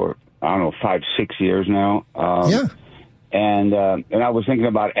metformin for, 5-6 years now. And I was thinking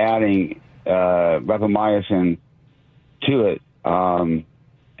about adding rapamycin to it.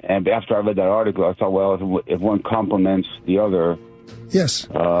 And after I read that article, I thought, well, if one complements the other, yes.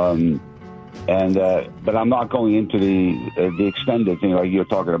 But I'm not going into the extended thing like you're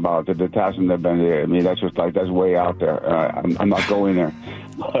talking about, the dasatinib. I mean, that's way out there. I'm not going there.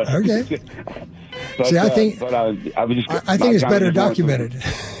 Okay. But, see, I think it's better documented.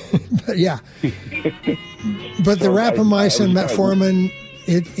 But yeah. But the rapamycin, metformin,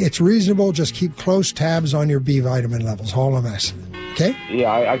 it's reasonable. Just keep close tabs on your B vitamin levels. All I'm asking. Okay?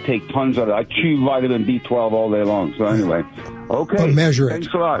 Yeah, I take tons of it. I chew vitamin B12 all day long. So anyway, okay. But measure it.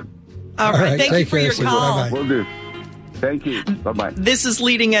 Thanks a lot. All right. Thank you for your call. Bye-bye. Will do. Thank you. Bye-bye. This is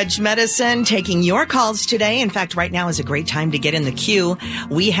Leading Edge Medicine, taking your calls today. In fact, right now is a great time to get in the queue.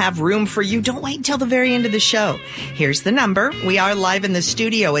 We have room for you. Don't wait until the very end of the show. Here's the number. We are live in the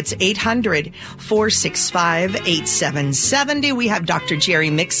studio. It's 800-465-8770. We have Dr. Jerry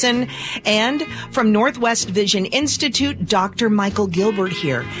Mixon and from Northwest Vision Institute, Dr. Michael Gilbert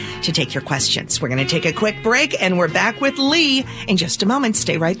here to take your questions. We're going to take a quick break and we're back with Lee in just a moment.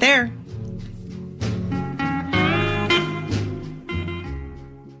 Stay right there.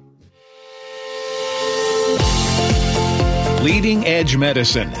 Leading Edge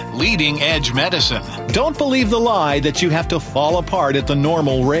Medicine. Leading Edge Medicine. Don't believe the lie that you have to fall apart at the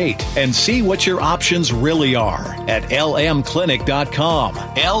normal rate and see what your options really are at lmclinic.com.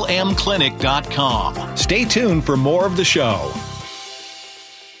 lmclinic.com. Stay tuned for more of the show.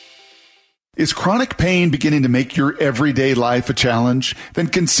 Is chronic pain beginning to make your everyday life a challenge? Then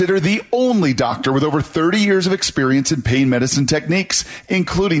consider the only doctor with over 30 years of experience in pain medicine techniques,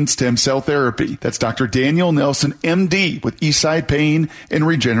 including stem cell therapy. That's Dr. Daniel Nelson, MD, with Eastside Pain and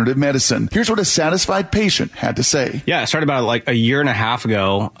Regenerative Medicine. Here's what a satisfied patient had to say. Yeah, I started about a year and a half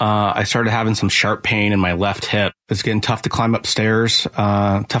ago. I started having some sharp pain in my left hip. It's getting tough to climb upstairs,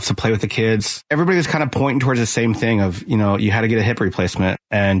 tough to play with the kids. Everybody was kind of pointing towards the same thing of, you had to get a hip replacement.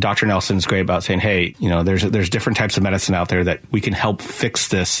 And Dr. Nelson's great about saying, hey, there's different types of medicine out there that we can help fix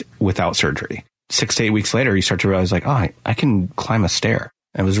this without surgery. 6 to 8 weeks later, you start to realize like, oh, I can climb a stair.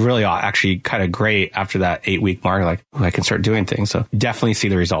 It was really actually kind of great after that 8-week mark. Like, I can start doing things. So definitely see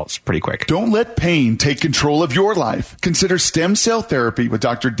the results pretty quick. Don't let pain take control of your life. Consider stem cell therapy with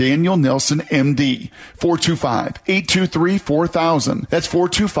Dr. Daniel Nelson, MD. 425-823-4000. That's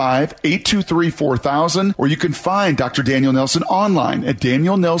 425-823-4000. Or you can find Dr. Daniel Nelson online at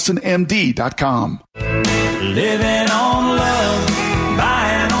danielnelsonmd.com. Living on love,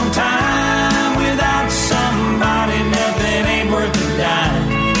 buying on time. Without somebody, nothing ain't worth a dime.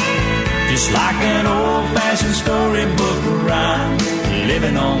 Just like an old-fashioned storybook rhyme,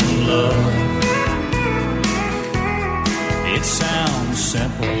 living on love. It sounds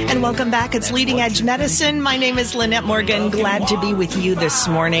simple. And welcome back. It's Leading Edge Medicine. My name is Lynette Morgan. Glad to be with you this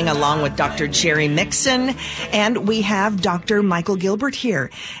morning, along with Dr. Jerry Mixon. And we have Dr. Michael Gilbert here.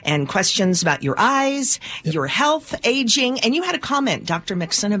 And questions about your eyes, your health, aging. And you had a comment, Dr.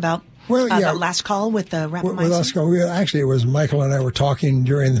 Mixon, about the last call with the rapamycin. Actually, it was Michael and I were talking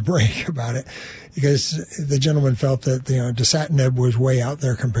during the break about it, because the gentleman felt that dasatinib was way out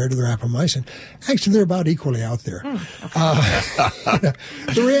there compared to the rapamycin. Actually, they're about equally out there. The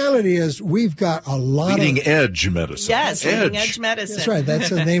reality is we've got a lot Leading Edge Medicine. Yes, Leading Edge Medicine. That's right. That's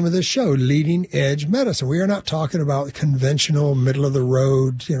the name of the show, Leading Edge Medicine. We are not talking about conventional,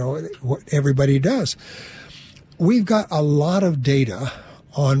 middle-of-the-road, what everybody does. We've got a lot of data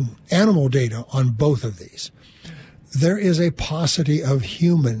animal data on both of these. There is a paucity of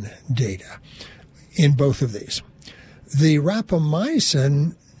human data in both of these. The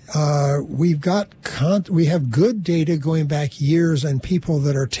rapamycin, we have good data going back years and people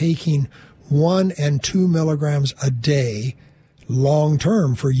that are taking 1 and 2 milligrams a day long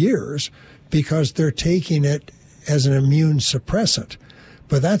term for years because they're taking it as an immune suppressant.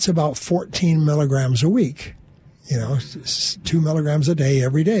 But that's about 14 milligrams a week. 2 milligrams a day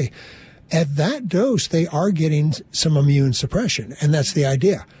every day. At that dose, they are getting some immune suppression, and that's the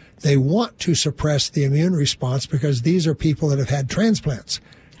idea. They want to suppress the immune response because these are people that have had transplants.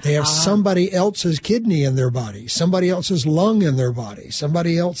 They have somebody else's kidney in their body, somebody else's lung in their body,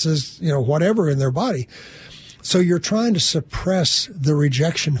 somebody else's, whatever in their body. So you're trying to suppress the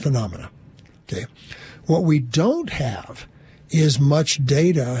rejection phenomena. Okay. What we don't have is much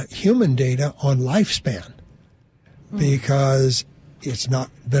data, human data, on lifespan, because it's not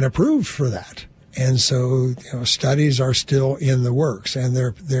been approved for that. And so, studies are still in the works, and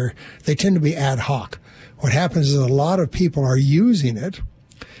they tend to be ad hoc. What happens is a lot of people are using it.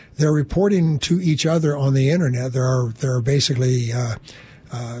 They're reporting to each other on the internet. There are basically,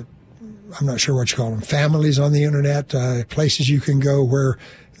 I'm not sure what you call them, families on the internet, places you can go where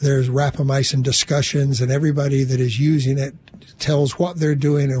there's rapamycin discussions, and everybody that is using it tells what they're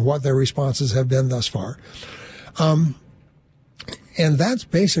doing and what their responses have been thus far. And that's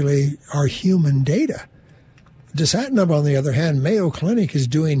basically our human data. Dasatinib, on the other hand, Mayo Clinic is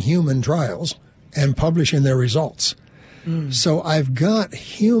doing human trials and publishing their results. So I've got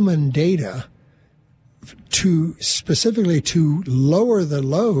human data specifically to lower the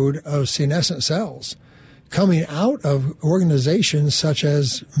load of senescent cells coming out of organizations such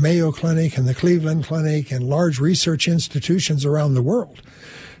as Mayo Clinic and the Cleveland Clinic and large research institutions around the world.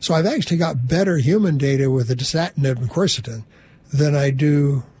 So I've actually got better human data with the dasatinib and quercetin than I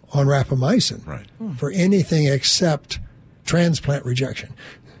do on rapamycin for anything except transplant rejection.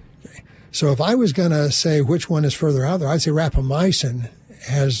 Okay. So if I was going to say which one is further out there, I'd say rapamycin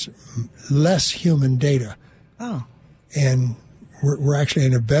has less human data. And we're actually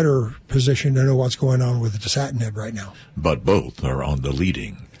in a better position to know what's going on with the dasatinib right now. But both are on the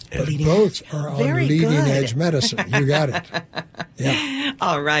leading edge. Both are on leading edge medicine. You got it. Yeah.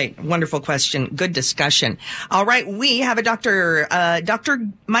 All right. Wonderful question. Good discussion. All right. We have a Dr.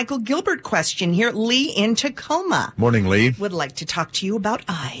 Michael Gilbert question here. Lee in Tacoma. Morning, Lee. Would like to talk to you about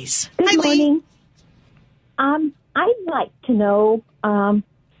eyes. Good morning. I'd like to know, I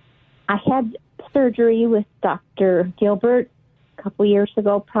had surgery with Dr. Gilbert a couple years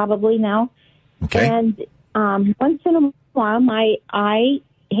ago, probably now. Okay. And once in a while, my eye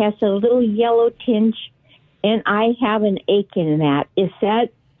has a little yellow tinge, and I have an ache in that. Is that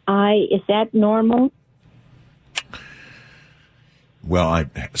normal? Well,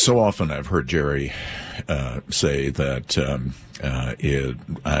 so often I've heard Jerry say that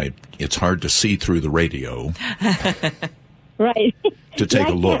it's hard to see through the radio. Right. To take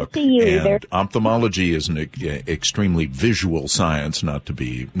a look. Can't see you and either. Ophthalmology is an extremely visual science, not to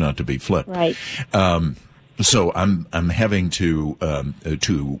be flipped. Right. So I'm having to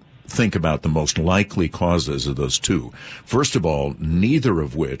think about the most likely causes of those two. First of all, neither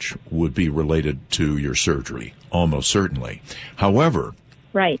of which would be related to your surgery, almost certainly. However,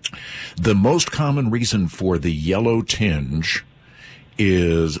 Right. the most common reason for the yellow tinge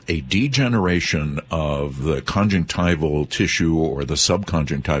is a degeneration of the conjunctival tissue or the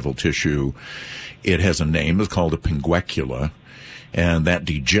subconjunctival tissue. It has a name. It's called a pinguecula. And that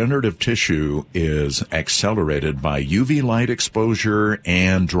degenerative tissue is accelerated by UV light exposure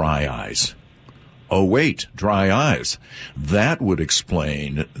and dry eyes. Oh, wait, dry eyes. That would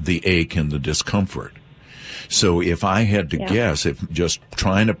explain the ache and the discomfort. So if I had to guess, if just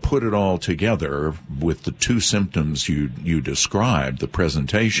trying to put it all together with the two symptoms you described, the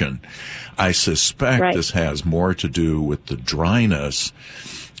presentation, I suspect this has more to do with the dryness,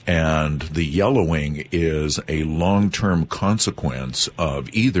 and the yellowing is a long-term consequence of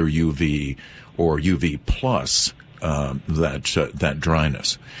either UV or UV plus that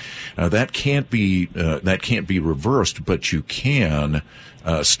dryness. Now that can't be reversed, but you can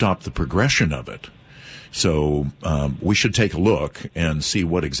stop the progression of it. So we should take a look and see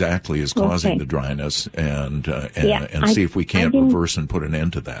what exactly is causing the dryness, and see if we can't reverse and put an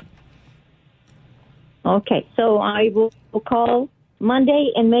end to that. Okay, so I will call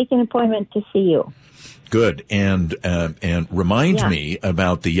Monday and make an appointment to see you. Good, and remind me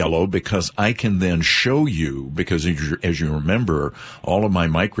about the yellow, because I can then show you, because as you remember, all of my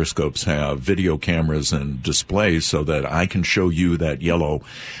microscopes have video cameras and displays so that I can show you that yellow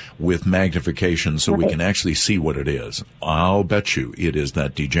with magnification so we can actually see what it is. I'll bet you it is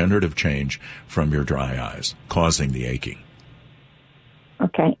that degenerative change from your dry eyes causing the aching.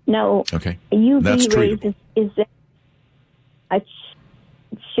 Okay. Now, UV that's treatable. Is that,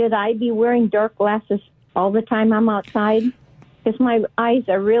 should I be wearing dark glasses all the time I'm outside? Because my eyes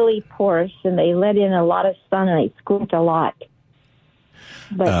are really porous and they let in a lot of sun and I squint a lot.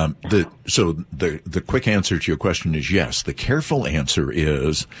 But, the quick answer to your question is yes. The careful answer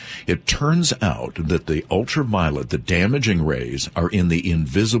is it turns out that the ultraviolet, the damaging rays, are in the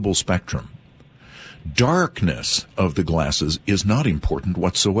invisible spectrum. Darkness of the glasses is not important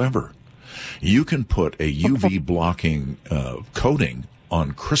whatsoever. You can put a UV blocking coating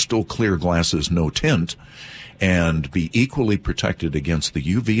on crystal clear glasses, no tint, and be equally protected against the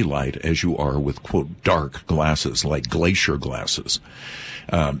UV light as you are with, quote, dark glasses, like glacier glasses.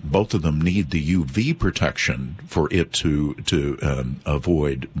 Both of them need the UV protection for it to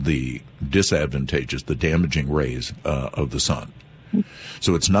avoid the disadvantageous, the damaging rays of the sun.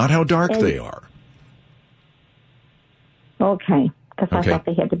 So it's not how dark they are. Okay. Because I thought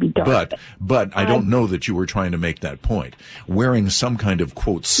they had to be dark. But I don't know that you were trying to make that point. Wearing some kind of,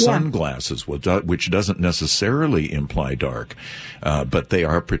 quote, sunglasses, which doesn't necessarily imply dark, but they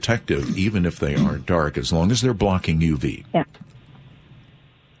are protective even if they aren't dark, as long as they're blocking UV. Yeah.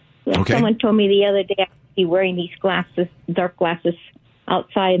 Okay. Someone told me the other day I would be wearing these glasses, dark glasses,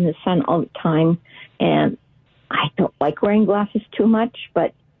 outside in the sun all the time, and I don't like wearing glasses too much,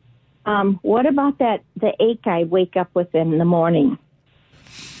 but what about the ache I wake up with in the morning?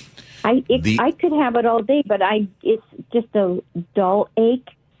 I could have it all day, but it's just a dull ache.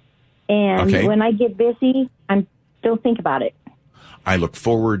 And when I get busy, I don't think about it. I look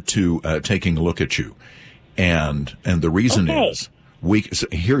forward to taking a look at you. And the reason is,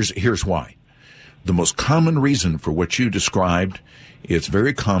 here's why. The most common reason for what you described, it's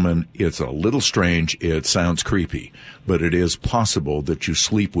very common, it's a little strange, it sounds creepy, but it is possible that you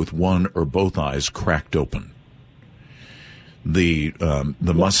sleep with one or both eyes cracked open.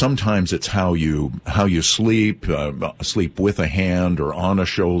 Sometimes it's how you sleep, sleep with a hand or on a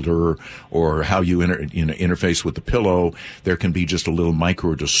shoulder, or how you interface with the pillow. There can be just a little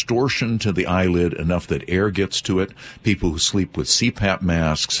micro distortion to the eyelid, enough that air gets to it. People who sleep with CPAP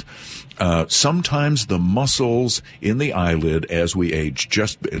masks. Sometimes the muscles in the eyelid as we age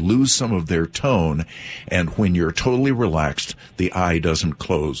just lose some of their tone, and when you're totally relaxed, the eye doesn't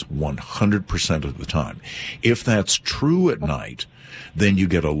close 100% of the time. If that's true at night, then you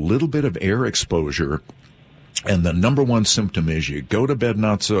get a little bit of air exposure, and the number one symptom is you go to bed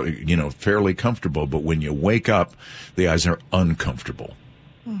not so, fairly comfortable, but when you wake up, the eyes are uncomfortable.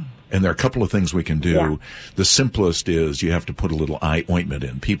 And there are a couple of things we can do. Yeah. The simplest is you have to put a little eye ointment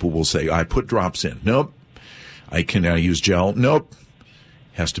in. People will say, I put drops in. Nope. Can I use gel? Nope.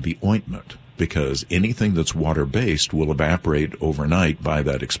 Has to be ointment, because anything that's water-based will evaporate overnight by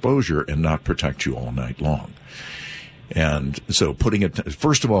that exposure and not protect you all night long. And so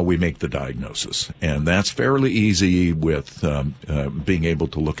first of all, we make the diagnosis, and that's fairly easy with being able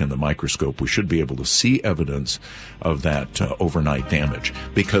to look in the microscope. We should be able to see evidence of that overnight damage,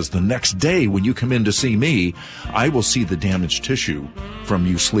 because the next day when you come in to see me, I will see the damaged tissue from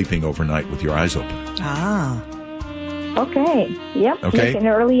you sleeping overnight with your eyes open. Ah. Okay. Yep. Okay. Make an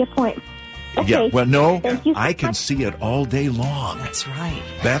early appointment. Okay. Yeah, well, no, Thank you so I can much. see it all day long. That's right.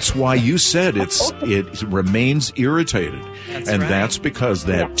 That's why you said it remains irritated. That's and right. that's because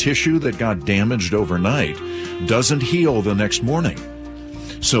that tissue that got damaged overnight doesn't heal the next morning.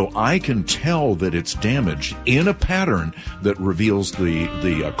 So I can tell that it's damaged in a pattern that reveals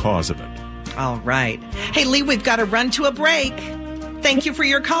the cause of it. All right. Hey, Lee, we've got to run to a break. Thank you for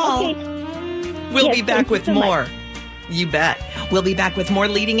your call. Okay. We'll Yes, be back thank you with so much. more. You bet. We'll be back with more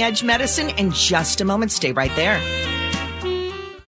Leading Edge Medicine in just a moment. Stay right there.